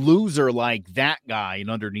be a loser like that guy. And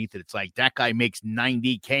underneath it, it's like that guy makes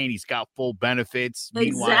 $90K and he's got full benefits.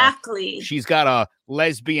 Exactly. Meanwhile, she's got a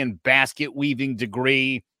lesbian basket weaving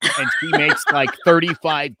degree and she makes like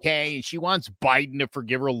 $35K and she wants Biden to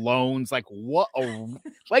forgive her loans. Like what?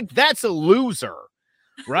 Like that's a loser,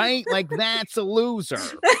 right? Like that's a loser.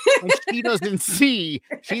 And she doesn't see,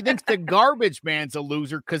 she thinks the garbage man's a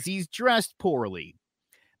loser because he's dressed poorly.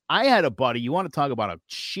 I had a buddy, you want to talk about a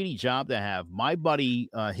shitty job to have. My buddy,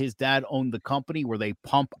 his dad owned the company where they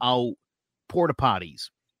pump out porta potties.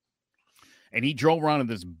 And he drove around in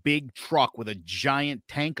this big truck with a giant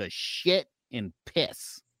tank of shit and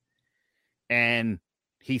piss. And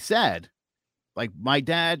he said, like, my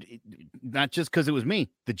dad, not just because it was me,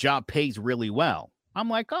 the job pays really well. I'm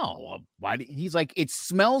like, oh, well, why? He's like, it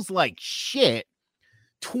smells like shit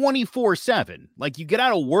 24/7. Like you get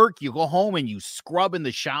out of work, you go home and you scrub in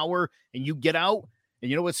the shower and you get out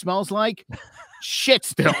and you know what it smells like? Shit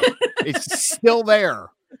still. It's still there.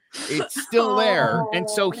 It's still there. And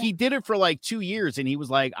so he did it for like 2 years and he was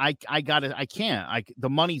like, I got it. I can't. The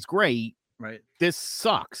money's great. Right. This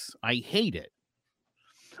sucks. I hate it.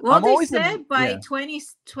 Well, they said by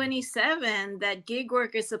 2027 that gig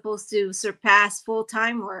work is supposed to surpass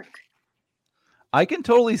full-time work. I can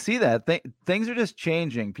totally see that. Things are just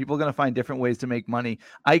changing. People are going to find different ways to make money.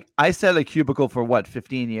 I sat a cubicle for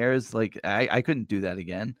 15 years. Like I couldn't do that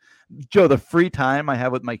again. Joe, the free time I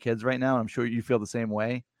have with my kids right now, I'm sure you feel the same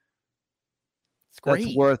way. It's great.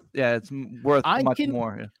 It's worth much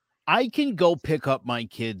more. Yeah. I can go pick up my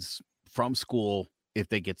kids from school if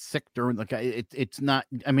they get sick during it's not,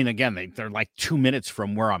 I mean, again, they're like 2 minutes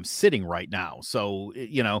from where I'm sitting right now. So,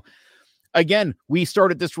 again, we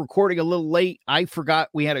started this recording a little late. I forgot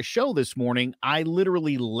we had a show this morning. I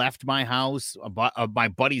literally left my house. My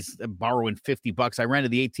buddies borrowing $50. I ran to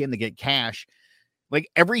the ATM to get cash. Like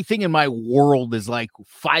everything in my world is like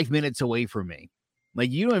 5 minutes away from me. Like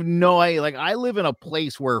you have no idea. Like I live in a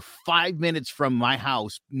place where 5 minutes from my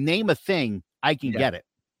house, name a thing, I can get it.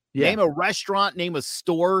 Yeah. Name a restaurant, name a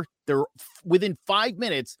store. They're within 5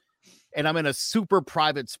 minutes, and I'm in a super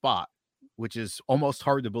private spot, which is almost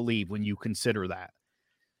hard to believe when you consider that.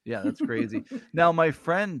 Yeah, that's crazy. Now, my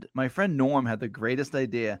friend Norm had the greatest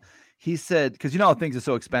idea. He said, because you know how things are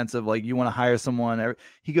so expensive, like you want to hire someone.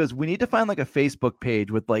 He goes, we need to find like a Facebook page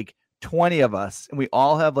with like 20 of us, and we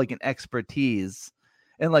all have like an expertise.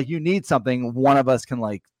 And like you need something, one of us can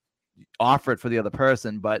like offer it for the other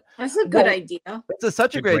person. But that's a good idea. It's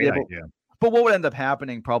such a great idea. But what would end up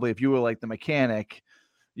happening probably if you were like the mechanic,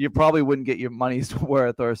 you probably wouldn't get your money's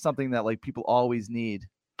worth or something that like people always need.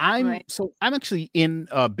 I'm actually in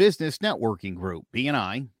a business networking group,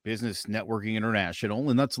 BNI, Business Networking International,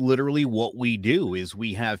 and that's literally what we do. Is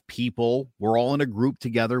we have people, we're all in a group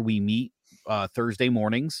together. We meet Thursday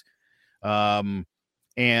mornings, and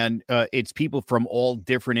it's people from all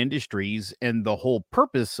different industries. And the whole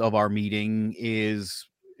purpose of our meeting is,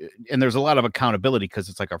 and there's a lot of accountability because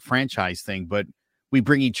it's like a franchise thing, but we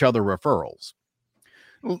bring each other referrals.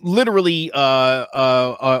 Literally,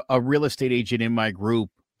 a real estate agent in my group.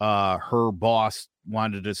 Her boss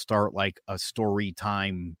wanted to start like a story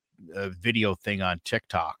time video thing on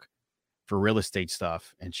TikTok for real estate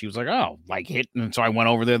stuff. And she was like, oh, like it. And so I went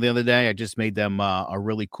over there the other day. I just made them a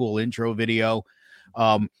really cool intro video.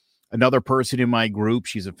 Another person in my group,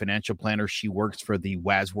 she's a financial planner. She works for the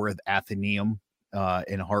Wadsworth Athenaeum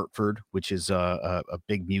in Hartford, which is a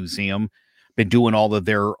big museum. Been doing all of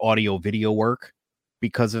their audio video work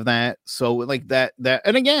because of that. So like that,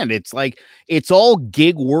 and again, it's like, it's all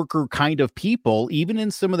gig worker kind of people, even in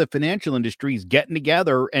some of the financial industries, getting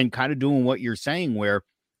together and kind of doing what you're saying, where,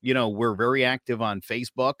 you know, we're very active on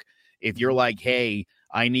Facebook. If you're like, hey,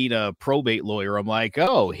 I need a probate lawyer, I'm like,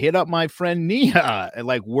 oh, hit up my friend Nia. And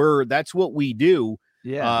like, that's what we do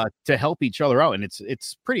to help each other out. And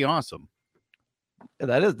it's pretty awesome.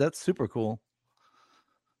 Yeah, that's super cool.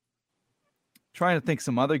 Trying to think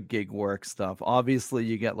some other gig work stuff. Obviously,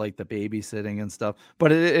 you get like the babysitting and stuff, but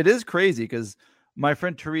it is crazy because my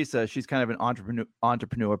friend Teresa, she's kind of an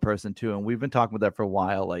entrepreneur person too, and we've been talking about that for a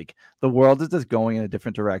while. Like the world is just going in a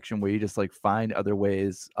different direction where you just like find other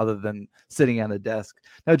ways other than sitting at a desk.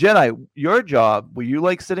 Now, Jedi, your job, were you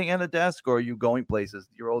like sitting at a desk or are you going places?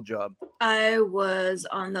 Your old job? I was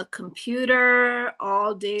on the computer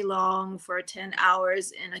all day long for 10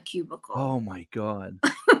 hours in a cubicle. Oh my God.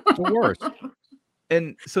 The worst.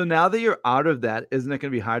 And so now that you're out of that, isn't it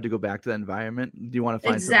going to be hard to go back to that environment? Do you want to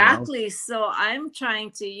find exactly? So I'm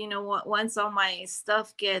trying to, you know, once all my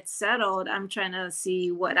stuff gets settled, I'm trying to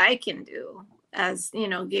see what I can do as, you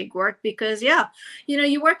know, gig work, because you know,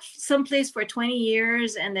 you work someplace for 20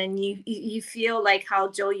 years and then you feel like how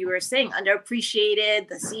Joe, you were saying, underappreciated.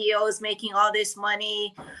 The CEO is making all this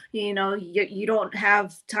money, you know, you don't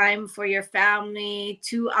have time for your family,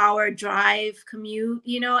 2-hour drive commute,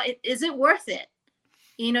 you know, is it worth it?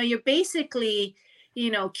 You know, you're basically,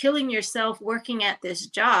 you know, killing yourself working at this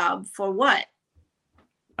job for what?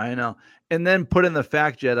 I know. And then put in the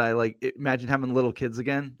fact, Jedi, like imagine having little kids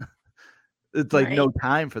again. It's like no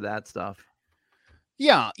time for that stuff.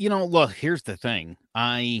 Yeah. You know, look, here's the thing.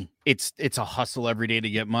 It's a hustle every day to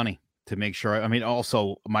get money, to make sure. I mean,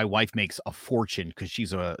 also my wife makes a fortune because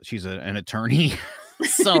she's an attorney.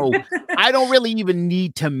 So I don't really even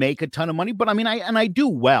need to make a ton of money, but I mean, I do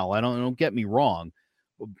well. Don't get me wrong.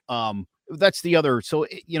 That's the other. So,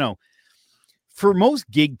 you know, for most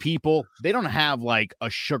gig people, they don't have like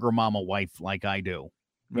a sugar mama wife like I do.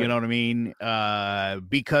 Right. You know what I mean?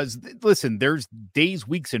 Because listen, there's days,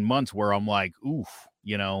 weeks, and months where I'm like, oof,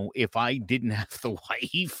 you know, if I didn't have the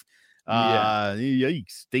wife,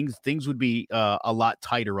 yikes, things would be a lot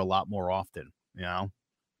tighter, a lot more often, you know,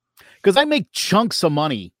 because I make chunks of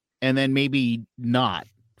money and then maybe not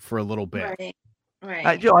for a little bit.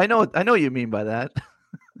 Right. Joe, I know what you mean by that.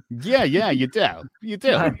 Yeah, you do.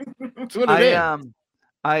 That's what it is.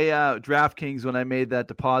 DraftKings, when I made that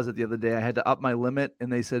deposit the other day, I had to up my limit,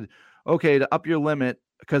 and they said, okay, to up your limit,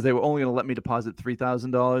 because they were only going to let me deposit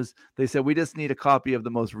 $3,000. They said, we just need a copy of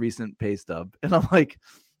the most recent pay stub. And I'm like,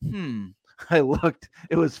 I looked,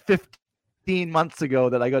 it was 15 months ago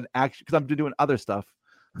that I got action because I'm doing other stuff.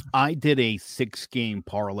 I did a 6-game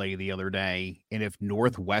parlay the other day, and if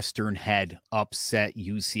Northwestern had upset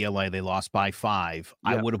UCLA, they lost by 5,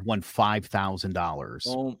 I would have won $5,000.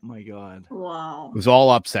 Oh my God. Wow. It was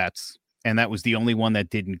all upsets, and that was the only one that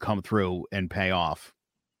didn't come through and pay off.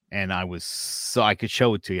 And I could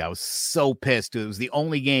show it to you. I was so pissed. It was the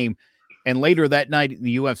only game. And later that night in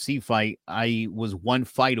the UFC fight, I was one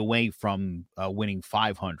fight away from winning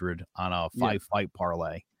 500 on a 5-fight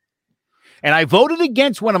parlay. And I voted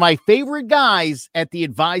against one of my favorite guys at the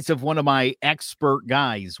advice of one of my expert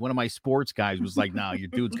guys. One of my sports guys was like, no, your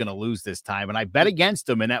dude's going to lose this time. And I bet against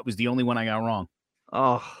him, and that was the only one I got wrong.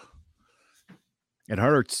 Oh, it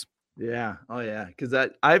hurts. Yeah. Oh, yeah. Because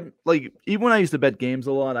I'm like, even when I used to bet games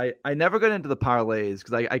a lot, I never got into the parlays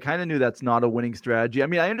because I kind of knew that's not a winning strategy. I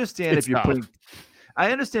mean, I understand if you're putting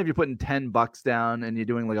 $10 down and you're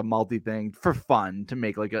doing like a multi thing for fun to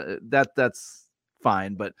make like that's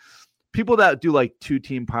fine. But people that do like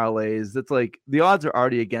 2-team parlays, that's like the odds are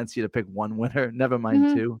already against you to pick one winner. Never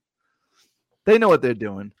mind two. They know what they're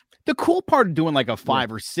doing. The cool part of doing like a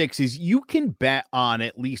 5 or 6 is you can bet on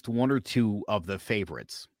at least 1 or 2 of the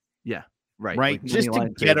favorites. Yeah. Right. Like just to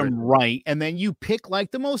get them right. And then you pick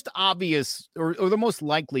like the most obvious or the most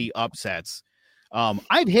likely upsets.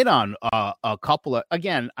 I've hit on a couple of,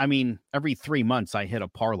 again, I mean, every 3 months I hit a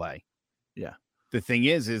parlay. Yeah. The thing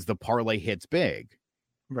is the parlay hits big.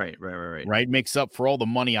 Right. Right. Makes up for all the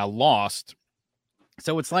money I lost.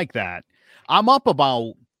 So it's like that. I'm up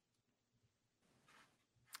about,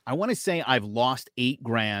 I want to say I've lost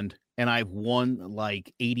 $8,000 and I've won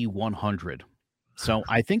like 8,100. So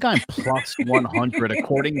I think I'm plus 100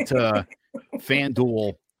 according to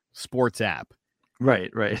FanDuel Sports app.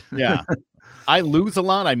 Right. Yeah. I lose a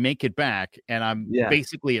lot. I make it back and I'm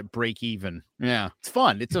basically at break even. Yeah. It's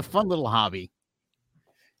fun. It's a fun little hobby.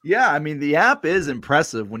 Yeah, I mean, the app is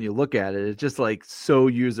impressive when you look at it. It's just like so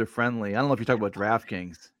user friendly. I don't know if you're talking about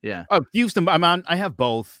DraftKings. Yeah. I've used them. I have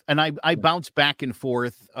both. And I bounce back and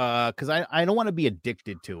forth because I don't want to be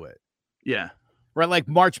addicted to it. Yeah. Right. Like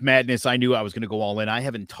March Madness, I knew I was going to go all in. I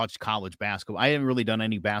haven't touched college basketball. I haven't really done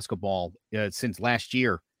any basketball since last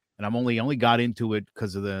year. And I'm only got into it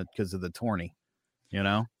because of the tourney, you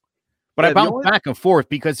know. But I bounce back and forth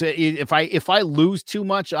because if I lose too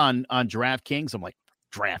much on DraftKings, I'm like,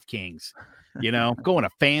 DraftKings, you know, going to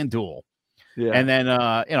FanDuel. Yeah. And then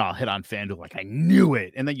I'll hit on FanDuel like I knew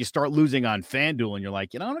it. And then you start losing on FanDuel and you're like,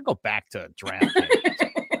 I'm gonna go back to DraftKings.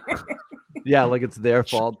 Yeah, like it's their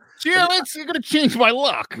fault. Yeah, you're gonna change my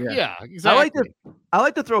luck. Yeah, exactly. I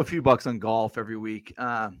like to throw a few bucks on golf every week.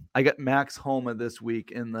 I got Max Homa this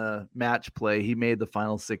week in the match play. He made the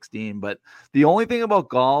final 16. But the only thing about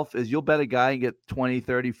golf is you'll bet a guy and get 20,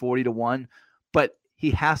 30, 40 to 1, but he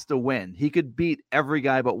has to win. He could beat every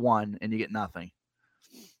guy but one, and you get nothing.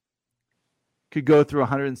 Could go through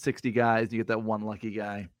 160 guys, you get that one lucky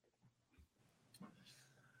guy.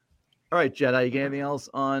 All right, Jedi, you got anything else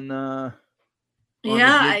on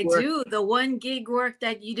yeah, I do. The one gig work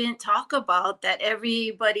that you didn't talk about that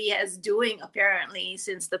everybody is doing apparently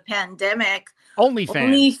since the pandemic.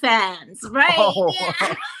 OnlyFans, right? Oh,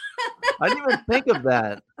 yeah. I didn't even think of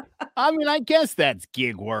that. I mean, I guess that's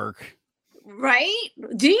gig work. Right?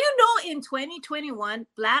 Do you know in 2021,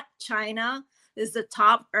 Black China is the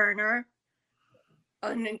top earner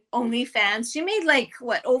on OnlyFans? She made like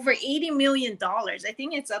over $80 million. I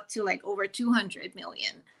think it's up to like over 200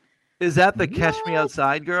 million. Is that the Catch Me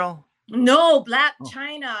Outside girl? No, Black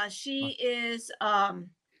China. She is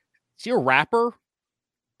she a rapper?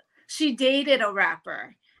 She dated a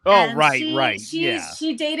rapper. Oh, and right.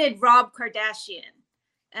 She dated Rob Kardashian.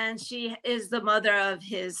 And she is the mother of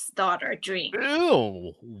his daughter, Dream.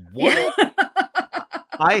 Ew. What?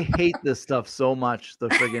 I hate this stuff so much, the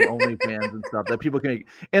friggin' OnlyFans and stuff that people can,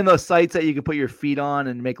 and the sites that you can put your feet on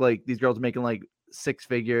and make like these girls making like 6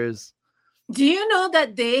 figures. Do you know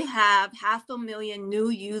that they have 500,000 new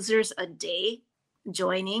users a day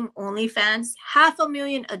joining OnlyFans?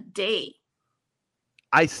 500,000 a day.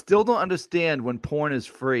 I still don't understand when porn is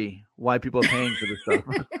free, why people are paying for this stuff.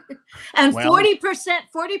 And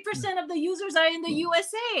 40% of the users are in the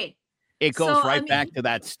USA. It goes back to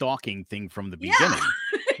that stalking thing from the beginning.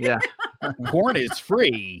 Yeah. Porn is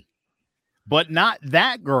free, but not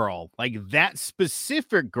that girl. Like that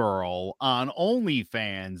specific girl on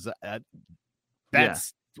OnlyFans.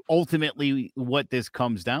 That's ultimately what this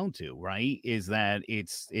comes down to, right? Is that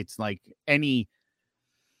it's like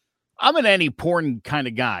I'm an any porn kind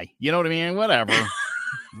of guy. You know what I mean? Whatever.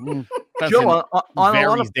 Joe, on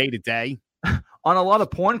varies day to day. On a lot of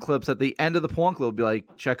porn clips, at the end of the porn clip, be like,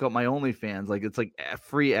 check out my OnlyFans. Like it's like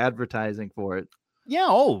free advertising for it. Yeah.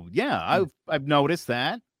 Oh, yeah. I've noticed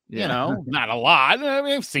that. Yeah. You know, not a lot. I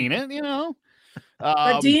mean, I've seen it. You know.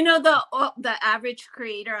 But do you know the average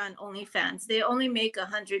creator on OnlyFans? They only make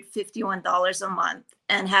 $151 a month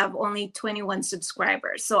and have only 21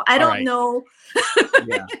 subscribers. So I don't know.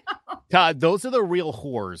 Yeah. Todd, those are the real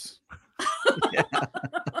whores.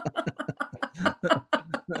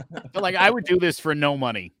 Like, I would do this for no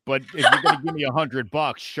money, but if you're going to give me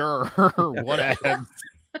 $100, sure, whatever.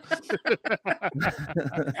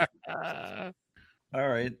 All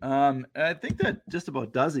right. I think that just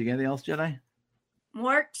about does it. Anything else, Jedi?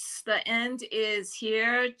 Works. The end is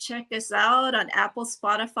here. Check us out on Apple,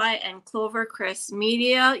 Spotify, and Clovercrest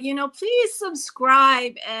Media. Please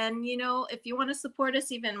subscribe. And, if you want to support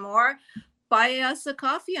us even more, buy us a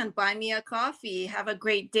coffee on Buy Me a Coffee. Have a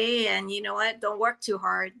great day. And you know what? Don't work too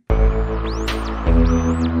hard.